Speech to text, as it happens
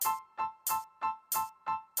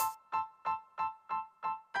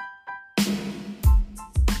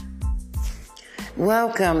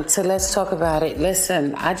Welcome to Let's Talk About It.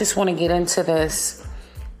 Listen, I just want to get into this.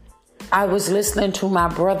 I was listening to my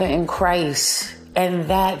brother in Christ, and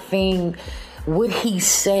that thing, what he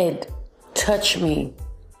said, touched me.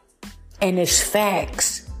 And it's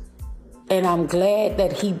facts. And I'm glad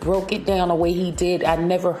that he broke it down the way he did. I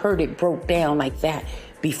never heard it broke down like that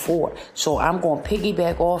before. So I'm going to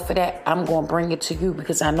piggyback off of that. I'm going to bring it to you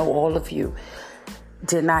because I know all of you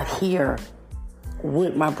did not hear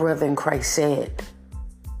what my brother in Christ said.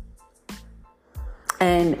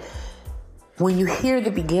 And when you hear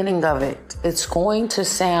the beginning of it, it's going to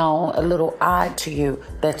sound a little odd to you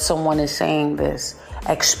that someone is saying this,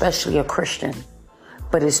 especially a Christian.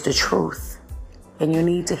 But it's the truth. And you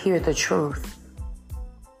need to hear the truth.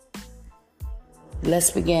 Let's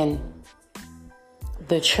begin.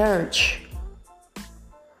 The church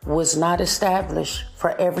was not established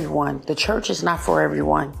for everyone. The church is not for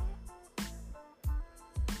everyone.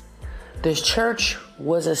 The church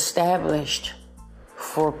was established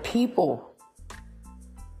for people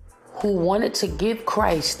who wanted to give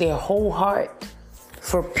Christ their whole heart,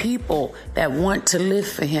 for people that want to live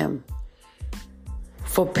for him,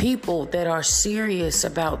 for people that are serious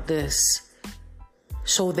about this,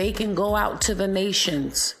 so they can go out to the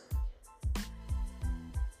nations,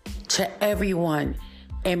 to everyone,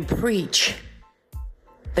 and preach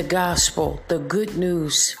the gospel, the good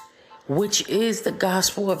news, which is the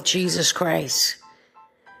gospel of Jesus Christ.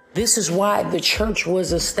 This is why the church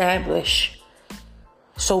was established,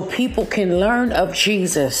 so people can learn of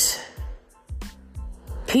Jesus.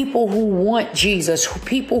 People who want Jesus,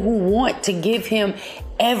 people who want to give him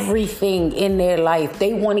everything in their life.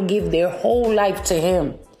 They want to give their whole life to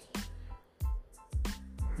him.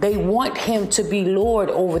 They want him to be Lord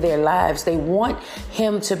over their lives. They want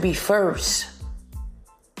him to be first.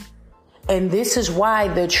 And this is why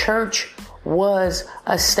the church was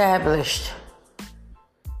established.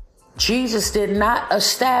 Jesus did not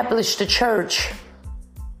establish the church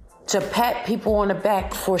to pat people on the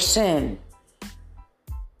back for sin.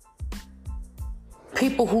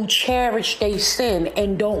 People who cherish their sin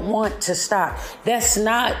and don't want to stop. That's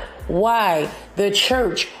not why the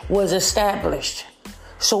church was established.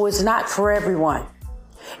 So it's not for everyone.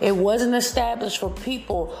 It wasn't established for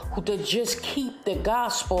people who to just keep the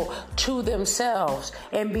gospel to themselves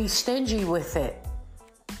and be stingy with it.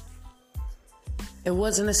 It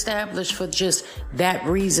wasn't established for just that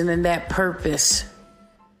reason and that purpose.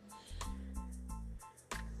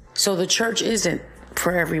 So the church isn't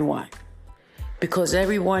for everyone, because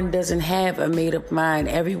everyone doesn't have a made-up mind.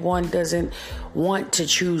 Everyone doesn't want to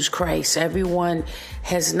choose Christ. Everyone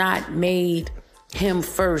has not made him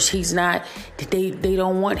first. He's not, they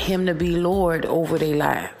don't want him to be Lord over their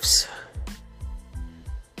lives.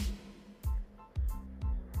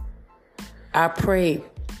 I pray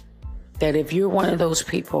that if you're one of those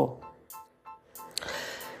people,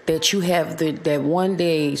 that you have that one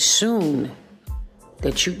day soon,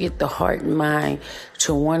 that you get the heart and mind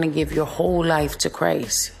to want to give your whole life to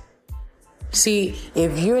Christ. See,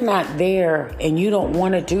 if you're not there and you don't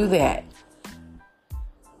want to do that,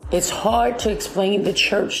 it's hard to explain the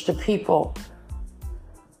church to people.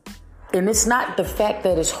 And it's not the fact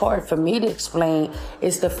that it's hard for me to explain,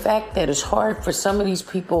 it's the fact that it's hard for some of these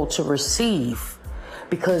people to receive.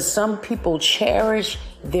 Because some people cherish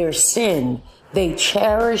their sin. They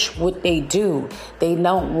cherish what they do. They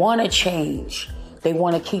don't want to change. They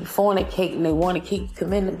want to keep fornicating. They want to keep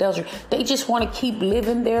committing adultery. They just want to keep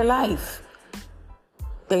living their life.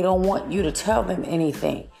 They don't want you to tell them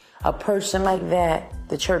anything. A person like that,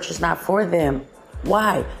 the church is not for them.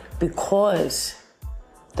 Why? Because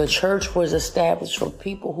the church was established for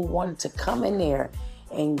people who wanted to come in there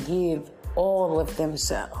and give all of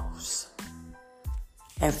themselves.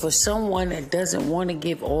 And for someone that doesn't want to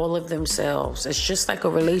give all of themselves, it's just like a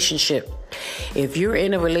relationship. If you're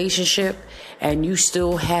in a relationship and you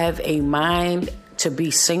still have a mind to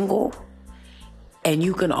be single and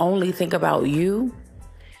you can only think about you,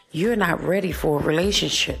 you're not ready for a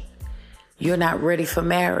relationship. You're not ready for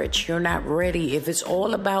marriage. You're not ready. If it's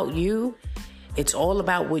all about you, it's all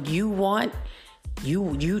about what you want,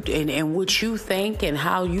 and what you think and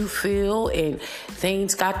how you feel, and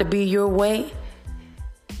things got to be your way,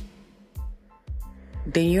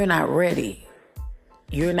 then you're not ready.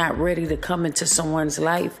 You're not ready to come into someone's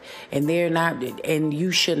life, and they're not, and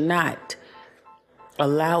you should not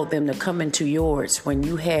allow them to come into yours when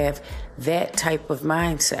you have that type of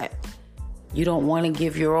mindset. You don't want to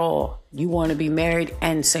give your all. You want to be married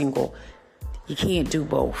and single. You can't do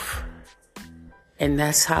both. And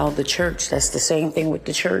that's how the church, that's the same thing with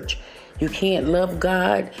the church. You can't love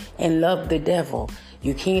God and love the devil.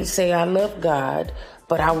 You can't say I love God,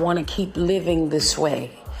 but I want to keep living this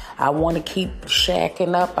way. I want to keep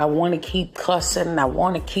shacking up. I want to keep cussing. I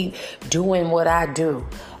want to keep doing what I do.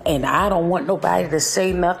 And I don't want nobody to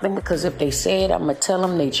say nothing, because if they say it, I'm going to tell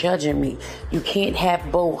them they judging me. You can't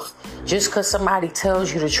have both. Just because somebody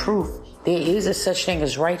tells you the truth, there is a such thing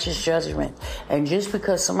as righteous judgment. And just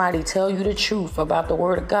because somebody tell you the truth about the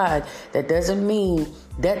word of God, that doesn't mean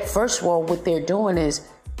that, first of all, what they're doing is,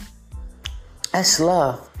 that's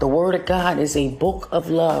love. The word of God is a book of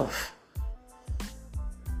love.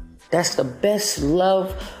 That's the best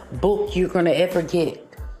love book you're going to ever get.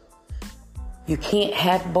 You can't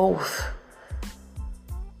have both.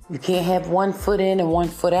 You can't have one foot in and one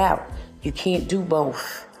foot out. You can't do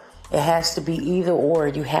both. It has to be either or.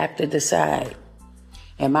 You have to decide.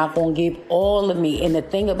 Am I going to give all of me? And the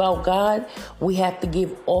thing about God, we have to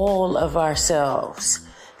give all of ourselves.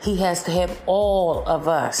 He has to have all of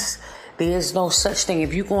us. There's no such thing.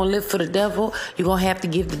 If you're going to live for the devil, you're going to have to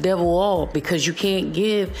give the devil all, because you can't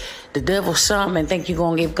give the devil some and think you're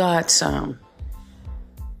going to give God some.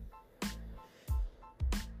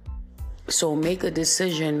 So make a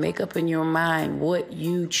decision. Make up in your mind what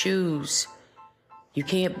you choose. You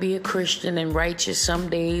can't be a Christian and righteous some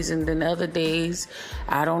days and then other days,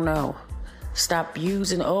 I don't know. Stop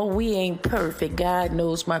using, oh, we ain't perfect. God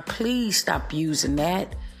knows my, please stop using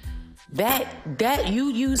that. That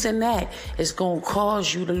you using that is going to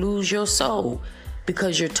cause you to lose your soul,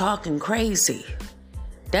 because you're talking crazy.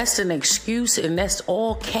 That's an excuse, and that's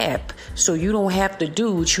all cap, so you don't have to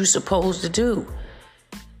do what you're supposed to do.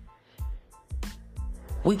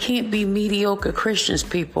 We can't be mediocre Christians,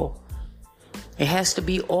 people. It has to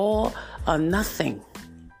be all or nothing.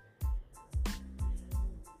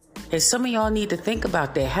 And some of y'all need to think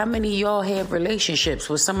about that. How many of y'all have relationships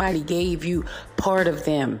where somebody gave you part of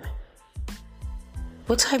them?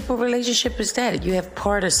 What type of relationship is that? You have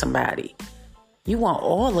part of somebody. You want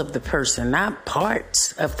all of the person, not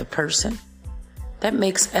parts of the person. That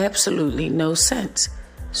makes absolutely no sense.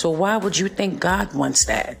 So why would you think God wants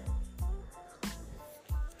that?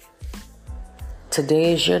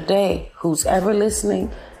 Today is your day. Who's ever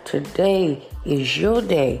listening, today is your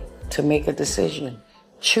day to make a decision.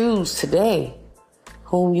 Choose today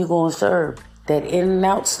whom you gonna serve. That in and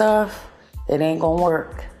out stuff, it ain't gonna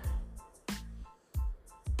work.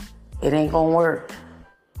 It ain't gonna work.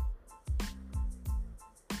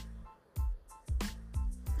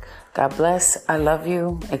 God bless. I love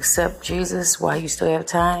you. Accept Jesus while you still have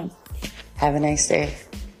time. Have a nice day.